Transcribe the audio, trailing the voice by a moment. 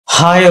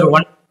Hi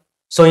ஒருவன்.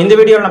 So இந்த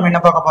வீடியோவில் நம்ம என்ன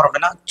பார்க்க போறோம்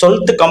அப்படின்னா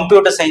 12th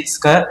கம்ப்யூட்டர்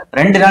சயின்ஸ்க்கு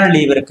 2 நாள்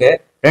லீவ் இருக்கு.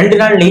 2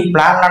 நாள் லீவ்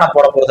பிளான்லாம் நான்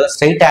போட போகிறது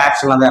ஸ்ட்ரைட்டாக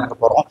ஆக்ஷன்ல தான் இருக்க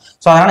போகிறோம்.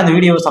 ஸோ அதனால இந்த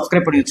வீடியோவை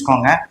சப்ஸ்கிரைப் பண்ணி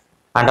வச்சுக்கோங்க.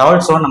 அண்ட்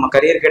ஆல்சோ நம்ம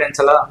கரியர்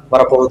கைடன்ஸ் எல்லாம்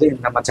வரப்போகுது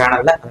நம்ம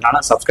சேனல்ல,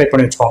 அதனால சப்ஸ்கிரைப்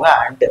பண்ணி வச்சுக்கோங்க.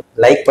 அண்ட்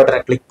லைக்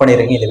பட்டனை கிளிக்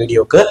பண்ணிடுங்க இந்த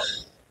வீடியோக்கு.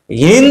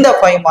 இந்த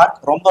 5 மார்க்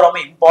ரொம்ப ரொம்ப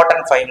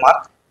இம்பார்ட்டன்ட் 5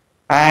 மார்க்.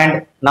 அண்ட்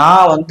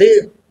நான் வந்து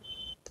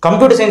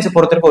கம்ப்யூட்டர் சயின்ஸை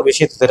பொறுத்தவரைக்கும் ஒரு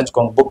விஷயத்தை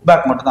தெரிஞ்சுக்கோங்க, புக்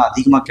பேக் மட்டும் தான்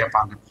அதிகமாக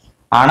கேட்பாங்க.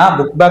 ஆனா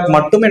புக் பேக்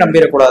மட்டுமே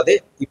நம்பிடக்கூடாது.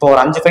 இப்போ ஒரு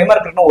 5 5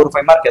 மார்க் இருக்குன்னா ஒரு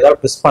 5 மார்க்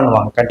ஏதாவது மிஸ்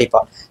பண்ணுவாங்க கண்டிப்பா.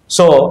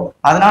 ஸோ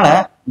அதனால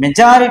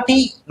மெஜாரிட்டி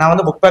நான்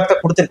வந்து புக் பேக் தான்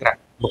கொடுத்துருக்கிறேன்,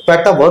 புக்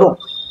பேக் தான் வரும்.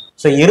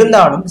 ஸோ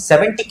இருந்தாலும்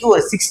 70க்கு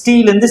ஒரு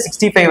 60லேருந்து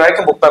 65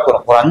 வரைக்கும் புக் பேக்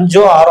வரும். ஒரு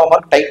 5 6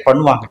 மார்க் டைப்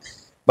பண்ணுவாங்க.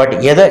 பட்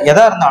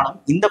எதா இருந்தாலும்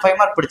இந்த 5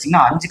 மார்க்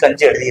படிச்சீங்கன்னா 5க்கு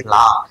 5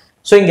 எழுதிடலாம்.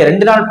 ஸோ இங்க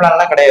 2 நாள்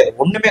பிளான்லாம் கிடையாது,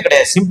 ஒண்ணுமே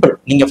கிடையாது, சிம்பிள்.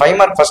 நீங்க 5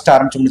 மார்க் ஃபர்ஸ்ட்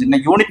ஆரம்பிச்சு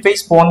முடிச்சுங்க. யூனிட்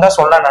வைஸ் போன்னு தான்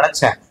சொல்ல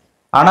நினைச்சேன்,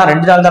 ஆனா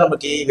 2 நாள் தான்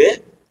நமக்கு லீவு.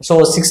 ஸோ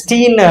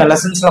 16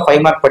 லெசன்ஸ்ல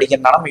 5 மார்க்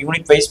படிக்கிறதுனால நம்ம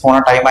யூனிட் வைஸ்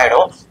போனால் டைம்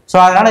ஆயிடும். ஸோ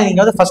அதனால நீங்க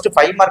வந்து ஃபர்ஸ்ட்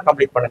 5 மார்க்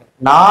கம்ப்ளீட் பண்ணுங்க.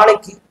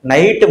 நாளைக்கு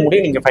நைட்டு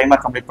முடியும் நீங்க 5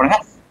 மார்க் கம்ப்ளீட் பண்ணுங்க.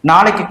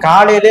 நாளைக்கு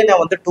காலையிலே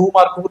நான் வந்து 2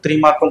 மார்க்கும் 3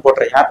 மார்க்கும்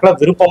போட்டுறேன். யாருக்கெல்லாம்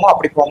விருப்பமோ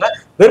அப்படி போங்க,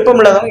 விருப்பம்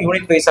இல்லாதவங்க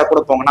யூனிட் வைஸா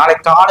கூட போங்க.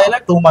 நாளைக்கு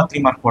காலையில 2 மார்க்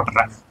 3 மார்க்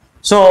போட்டுறேன்.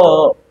 ஸோ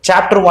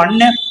சாப்டர்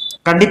 1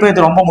 கண்டிப்பா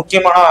இது ரொம்ப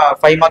முக்கியமான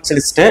 5 மார்க்ஸ்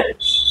லிஸ்ட்.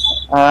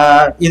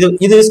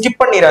 இது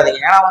ஸ்கிப்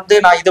பண்ணிடாதீங்க, ஏன்னா வந்து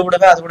நான் இதை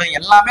விடவே அதை விட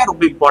எல்லாமே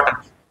ரொம்ப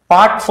important.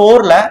 Part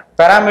 4ல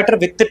parameter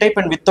with type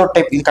and without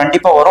type இது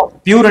கண்டிப்பா வரும்.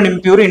 Pure and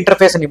impure,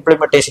 interface and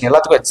implementation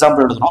எல்லாத்துக்கும்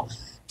எக்ஸாம்பிள் எழுதணும்.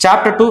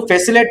 Chapter 2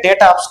 facilitated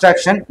data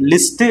abstraction,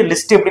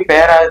 list எப்படி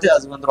பேர் ஆகுது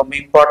அது வந்து ரொம்ப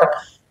இம்பார்ட்டன்ட்.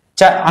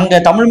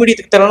 அங்க தமிழ்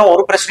மீடியத்துக்கு தெரியலாம்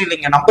ஒரு பிரச்சனை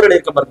இல்லைங்க, நம்பர்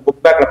எழுதிருக்க பாருங்க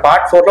புக் பேக்ல.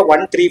 Part 4ல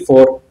 1 3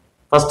 4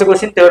 first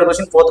question, third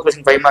question, fourth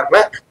question 5 மார்க்ல.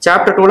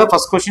 Chapter 2ல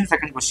first question,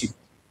 second question.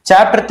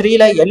 Chapter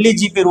 3ல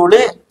LEGB rule,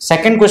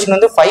 second question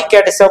வந்து 5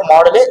 categories of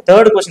model,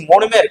 third question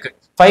 3மே இருக்கு,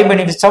 5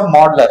 benefits of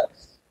modeller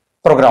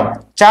program.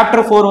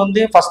 Chapter 4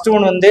 வந்து ஃபர்ஸ்ட்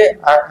ஒன் வந்து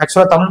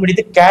ஆக்சுவலா Tamil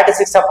மீடியத்துக்கு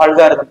categories of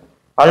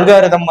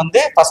algorithm வந்து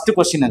first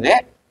question அது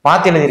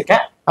மாத்தி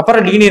எழுதியிருக்கேன்.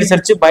 அப்புறம் linear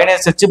search,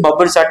 binary search,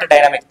 bubble chart,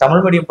 dynamic.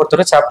 Tamil medium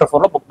பொறுத்தவரை சாப்டர்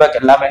 4ல புக் பேக்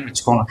எல்லாமே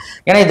வச்சுக்கோங்க,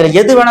 ஏன்னா இதுல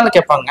எது வேணாலும்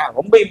கேட்பாங்க,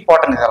 ரொம்ப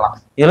இம்பார்ட்டன்ட் இதெல்லாம்.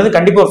 இதுல வந்து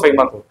கண்டிப்பா ஒரு 5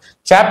 மார்க் வரும்.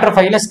 Chapter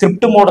 5ல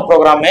script mode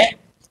programme,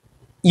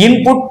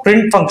 input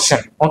print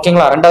function,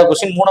 ஓகேங்களா, 2வது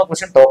கொஸ்டின், 3வது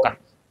question token.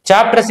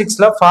 Chapter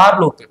 6ல for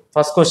loop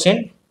first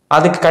question,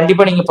 அதுக்கு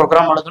கண்டிப்பா நீங்க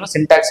ப்ரோக்ராம் எழுதணும்,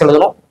 சின்டாக்ஸ்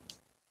எழுதணும்,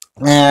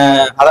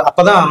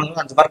 அப்பதான்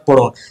 5 மார்க்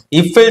போடுவோம்.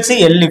 If else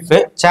elif.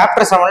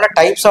 Chapter 7ல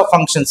types of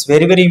functions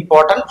very very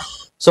important.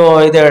 So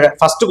இது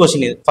ஃபர்ஸ்ட்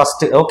கொஸ்டின், இது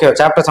first. Okay,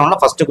 chapter 7ல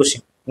first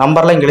question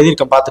நம்பர்லாம் இங்க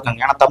எழுதியிருக்கேன்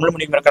பாத்துக்கோங்க, ஏன்னா தமிழ்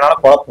மீடியம் இருக்கனால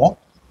குழப்பம்.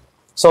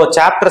 So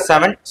chapter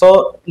 7. ஸோ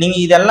நீங்க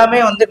இது எல்லாமே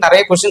வந்து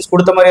நிறைய கொஸ்டின்ஸ்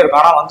கொடுத்த மாதிரி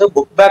இருக்கும், ஆனா வந்து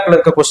புக் பேக்ல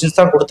இருக்க கொஸ்டின்ஸ்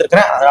தான்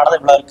கொடுத்துருக்கேன், அதனாலதான்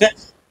இவ்வளவு இருக்கு.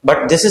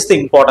 But this is the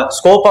important.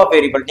 Scope of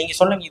variable நீங்க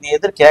சொல்லுங்க, இது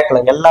எது கேட்கல,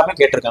 எல்லாமே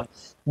கேட்டிருக்காங்க.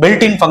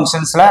 பில்ட்-இன்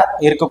ஃபங்க்ஷன்ஸ்ல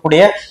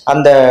இருக்கக்கூடிய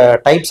அந்த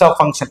டைப்ஸ் ஆஃப்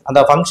ஃபங்க்ஷன், அந்த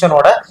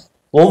ஃபங்க்ஷனோட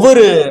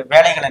ஒவ்வொரு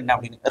வேலைகள் என்ன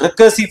அப்படின்னு.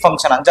 ரிகர்சிவ்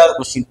ஃபங்க்ஷன் 5வது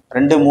கொஸ்டின்,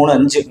 2 3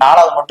 5,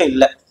 4வது மட்டும்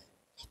இல்ல.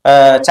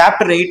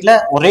 சாப்டர் 8ல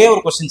ஒரே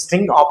ஒரு கொஸ்டின்,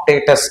 ஸ்ட்ரிங்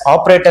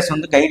ஆப்ரேட்டர்ஸ்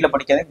வந்து கைட்ல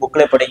படிக்காதீங்க,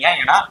 புக்ல படிங்க,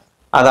 ஏன்னா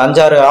அது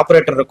 5 6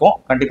 ஆப்ரேட்டர் இருக்கும்,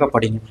 கண்டிப்பா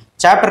படிங்க.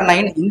 Chapter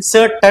 9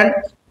 insert and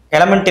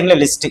element in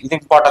list, இது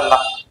இம்பார்ட்டன்ட்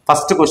தான்,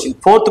 first question.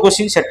 Fourth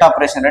question set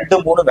operation,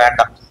 2 3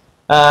 வேண்டாம்.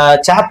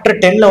 சாப்டர்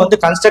 10ல வந்து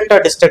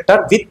கன்ஸ்ட்ரக்டர் டிஸ்ட்ரக்டர்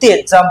வித்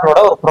எக்ஸாம்பிளோட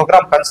ஒரு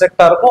ப்ரோக்ராம்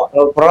கன்ஸ்ட்ரக்டா இருக்கும்,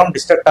 ஒரு ப்ரோக்ராம்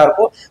டிஸ்ட்ரக்டா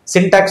இருக்கும்.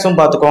 சின்டாக்ஸும்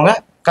பார்த்துக்கோங்க,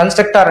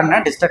 கன்ஸ்ட்ரக்டர் என்ன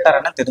டிஸ்ட்ரக்டர்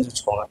என்ன தெரிஞ்சு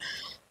வச்சுக்கோங்க.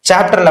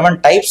 Chapter 11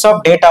 types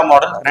of data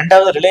model,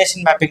 2வது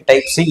ரிலேஷன் மேப்பிங்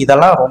டைப்ஸ்,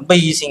 இதெல்லாம் ரொம்ப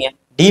ஈஸிங்க.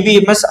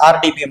 டிபிஎம்எஸ்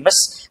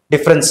ஆர்டிபிஎம்எஸ்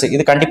டிஃபரன்ஸ்,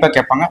 இது கண்டிப்பா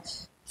கேட்பாங்க.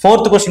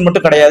 4th கொஸ்டின்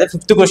மட்டும் கிடையாது,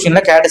 5th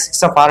கொஸ்டின்ல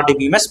categories of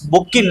RDBMS.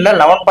 புக்கின்ல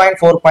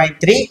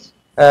 11.4.3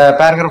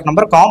 paragraph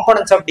number,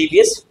 components of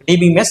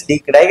DBMS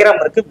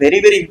diagram இருக்கு, very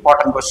very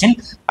important question.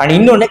 And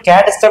இன்னொன்னு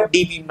கேட்டகரிஸ் ஆஃப்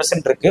டிபிஎம்எஸ்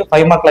இருக்கு,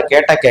 5 மார்க்ல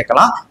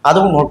கேட்கலாம்,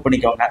 அதுவும் நோட்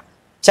பண்ணிக்கோங்க.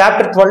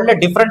 Chapter 12ல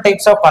different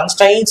types of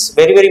constraints,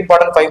 very very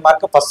important, 5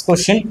 mark first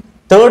question.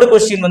 Third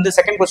question வந்து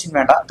second question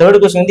வேண்டாம், third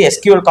question வந்து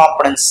SQL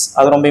components,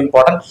 அது ரொம்ப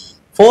இம்பார்ட்டன்ட்.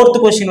 ஃபோர்த்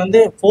கொஸ்டின்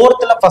வந்து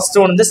ஃபோர்த்ல ஃபர்ஸ்ட்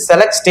வந்து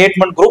select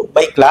statement group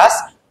by class,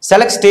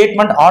 select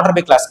statement order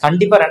by class,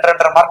 கண்டிப்பா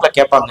 2 மார்க்ல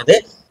கேட்பாங்க இது.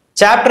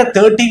 சாப்டர்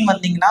 13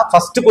 வந்தீங்கன்னா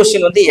ஃபர்ஸ்ட்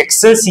கொஸ்டின் வந்து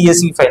எக்ஸல்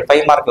சிஎஸ்வி ஃபைல்,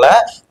 5 மார்க்ல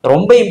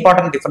ரொம்ப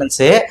important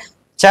difference.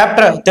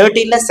 Chapter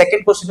 13ல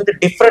second question வந்து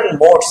டிஃபரெண்ட்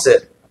மோட்ஸ்,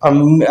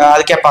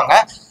 அது கேட்பாங்க.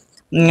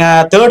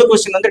 தேர்ட்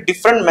கொஸ்டின் வந்து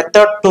different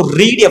method to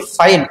read a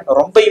file,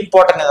 ரொம்ப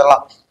இம்பார்ட்டன்ட்.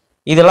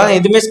 இதெல்லாம்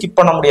எதுவுமே ஸ்கிப்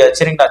பண்ண முடியாது,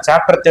 சரிங்களா.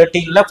 சாப்டர்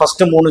 13ல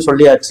ஃபர்ஸ்ட் 3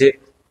 சொல்லியாச்சு.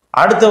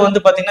 அடுத்து வந்து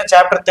பாத்தீங்கன்னா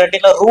chapter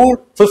 13ல rule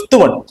 5th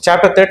one,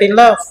 chapter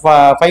 13ல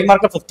 5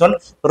 மார்க்ல 5th one,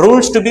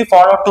 rules to be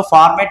followed to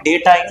format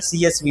data in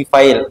CSV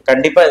file,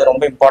 கண்டிப்பா இது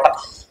ரொம்ப important.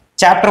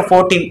 Chapter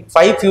 14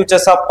 5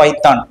 features of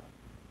Python.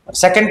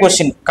 Second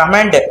question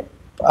command,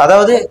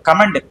 அதாவது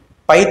command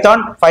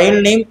Python file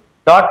name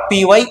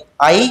 .py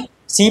i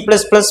C++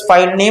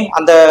 file name,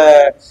 அந்த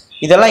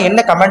இதெல்லாம் என்ன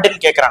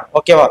கமாண்ட்னு கேட்கறாங்க,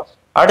 ஓகேவா.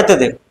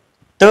 அடுத்தது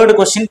third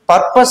question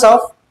purpose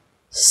of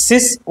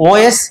sys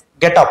os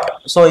get out.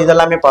 So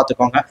இதெல்லாமே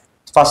பார்த்துக்கோங்க,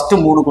 ஃபர்ஸ்ட்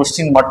 3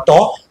 கொஸ்டின்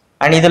மட்டும்.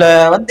 அண்ட் இதுல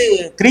வந்து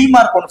 3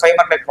 மார்க் 1 5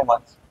 மார்க் இருக்கும்.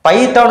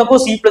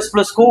 பைத்தானுக்கும்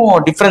C++க்கும்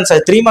டிஃபரன்ஸ்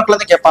அது 3 மார்க்ல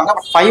தான் கேட்பாங்க,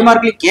 5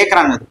 மார்க்லயும்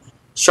கேட்கறாங்க. அது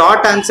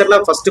ஷார்ட் ஆன்சர்ல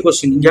ஃபர்ஸ்ட்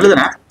கொஸ்டின் இங்க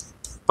எழுதுறேன்.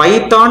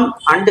 பைத்தான்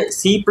அண்ட்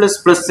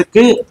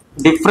C++க்கு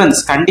டிஃபரன்ஸ்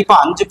கண்டிப்பா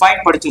 5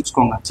 பாயிண்ட் படிச்சு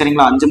வச்சுக்கோங்க.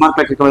 சரிங்களா? 5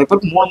 மார்க்ல கேட்க வாய்ப்பு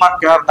இருக்கு. 3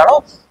 மார்க்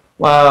இருந்தாலும்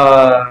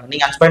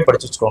நீங்க 5 பாயிண்ட்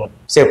படிச்சு வச்சுக்கோங்க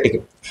சேஃப்டிக்கு.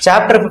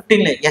 சாப்டர்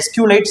 15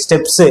 SQLite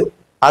ஸ்டெப்ஸ்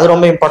அது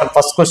ரொம்ப important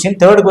first question.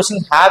 Third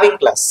question having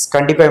class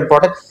கண்டிப்பா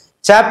இம்பார்ட்டன்ட்.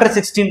 சாப்டர்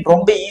 16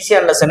 ரொம்ப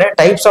ஈஸியான lesson.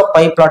 Types of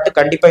by plot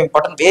கண்டிப்பா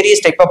important.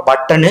 Various type off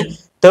button.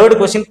 Third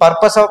question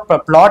purpose of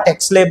plot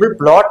X label,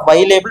 plot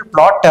Y label,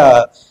 plot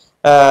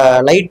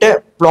light,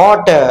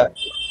 plot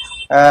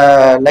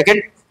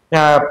லெகண்ட்,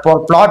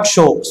 plot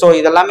show. So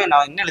இதெல்லாமே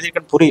நான் என்ன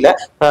எழுதியிருக்கேன்னு புரியல.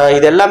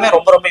 இது எல்லாமே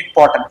ரொம்ப ரொம்ப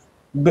இம்பார்ட்டன்ட்.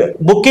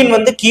 புக்கின்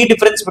வந்து key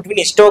difference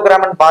between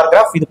histogram and bar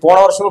graph. இது போன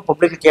வருஷம்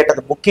பப்ளிக்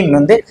கேட்டது. புக்கின்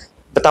வந்து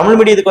இப்போ தமிழ்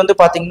மீடியத்துக்கு வந்து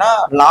பாத்தீங்கன்னா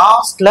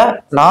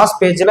லாஸ்ட்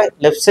பேஜ்ல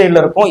லெஃப்ட்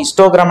சைட்ல இருக்கும்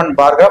histogram and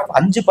bar graph.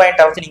 5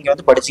 point ஆகுது நீங்க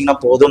வந்து படிச்சீங்கன்னா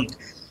போதும்.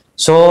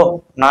 ஸோ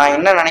நான்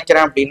என்ன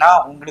நினைக்கிறேன் அப்படின்னா,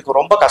 உங்களுக்கு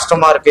ரொம்ப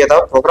கஷ்டமா இருக்கு,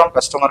 ஏதாவது ப்ரோக்ராம்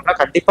கஷ்டமா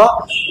இருக்குன்னா கண்டிப்பா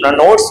நான்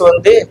நோட்ஸ்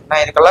வந்து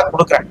நான் இதுக்கெல்லாம்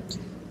கொடுக்குறேன்.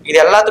 இது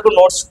எல்லாத்துக்கும்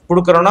நோட்ஸ்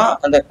கொடுக்குறோன்னா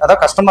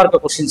அதாவது கஷ்டமா இருக்க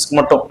கொஸ்டின்ஸ்க்கு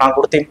மட்டும் நான்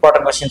கொடுத்த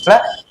இம்பார்ட்டன்ட் கொஸ்டின்ஸ்ல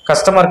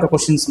கஷ்டமா இருக்க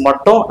கொஸ்டின்ஸ்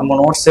மட்டும் நம்ம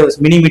நோட்ஸ்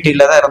மினி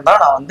மெட்டீரியல் தான் இருந்தா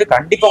நான் வந்து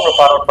கண்டிப்பா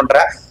உங்களுக்கு ஃபார்வர்ட்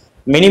பண்றேன்.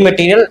 மினி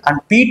மெட்டீரியல் அண்ட்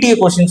பிடிஏ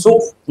கொஸ்டின்ஸும்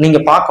நீங்க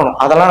பார்க்கணும்.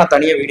 அதெல்லாம் நான்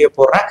தனியாக வீடியோ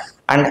போடுறேன்.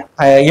 அண்ட்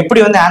எப்படி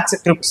வந்து ஆன்சர்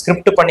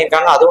ஸ்கிரிப்ட்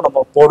பண்ணியிருக்காங்க அதுவும்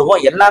நம்ம போடுவோம்.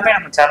 எல்லாமே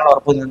நம்ம சேனல்ல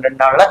வரப்போகுது இந்த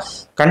 2 நாள்ல.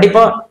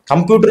 கண்டிப்பா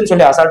கம்ப்யூட்டர்னு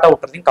சொல்லி அசால்ட்டா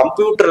விட்டுறீங்க.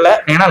 கம்ப்யூட்டர்ல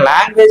ஏன்னா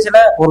லாங்குவேஜ்ல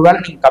ஒருவேளை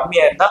நீங்க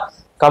கம்மியா இருந்தா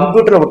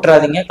கம்ப்யூட்டர்ல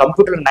விட்டுறாதீங்க.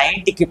 கம்ப்யூட்டர்ல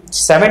 90க்கு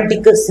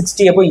 70க்கு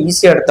 60 போய்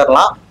ஈஸியா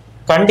எடுத்துடலாம்.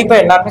 கண்டிப்பா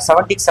எல்லாருமே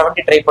 70க்கு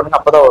 70 ட்ரை பண்ணுங்க,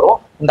 அப்பதான் வரும்.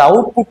 இந்த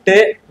அவுட்புட்டு,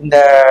 இந்த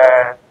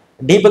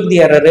debug the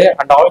error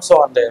and also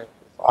அந்த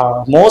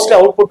மோஸ்ட்லி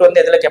அவுட்புட்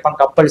வந்து எதுல கேட்பாங்க,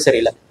 கம்பல்சரி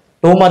இல்லை.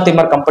 2 மார்க் 3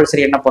 மார்க்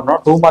கம்பல்சரி என்ன பண்ணணும்,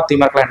 2 மார்க் 3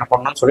 மார்க்லாம் என்ன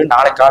பண்ணணும்னு சொல்லி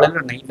நாளை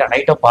காலையில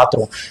நைட்டா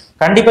பாத்துருவோம்.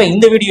 கண்டிப்பா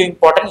இந்த வீடியோ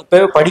இம்பார்ட்டன்ட்.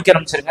 இப்பவே படிக்க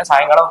ஆரம்பிச்சிருங்க.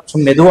 சாயங்காலம்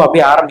மெதுவாக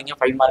அப்படியே ஆரம்பிங்க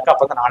 5 மார்க்.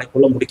 அப்பதான்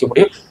நாளைக்குள்ள முடிக்க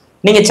முடியும்.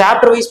 நீங்க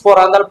சாப்டர் வைஸ்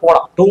போறா இருந்தாலும்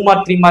போடலாம். 2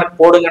 மார்க் 3 மார்க்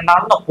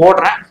போடுங்கன்னாலும் நான்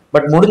போடுறேன்.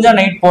 பட் முடிஞ்சா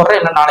நைட் போடுறேன்,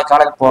 இல்லை நாளை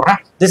காலையில் போடுறேன்.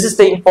 This is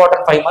the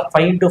important 5 mark.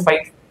 5 into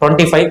 5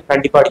 25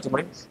 கண்டிப்பா அடிக்க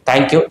முடியும்.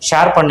 தேங்க்யூ.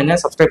 ஷேர் பண்ணுங்க,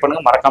 சப்ஸ்கிரைப்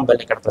பண்ணுங்க, மறக்காம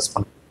பெல் ஐகானை பிரஸ்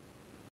பண்ணுங்க.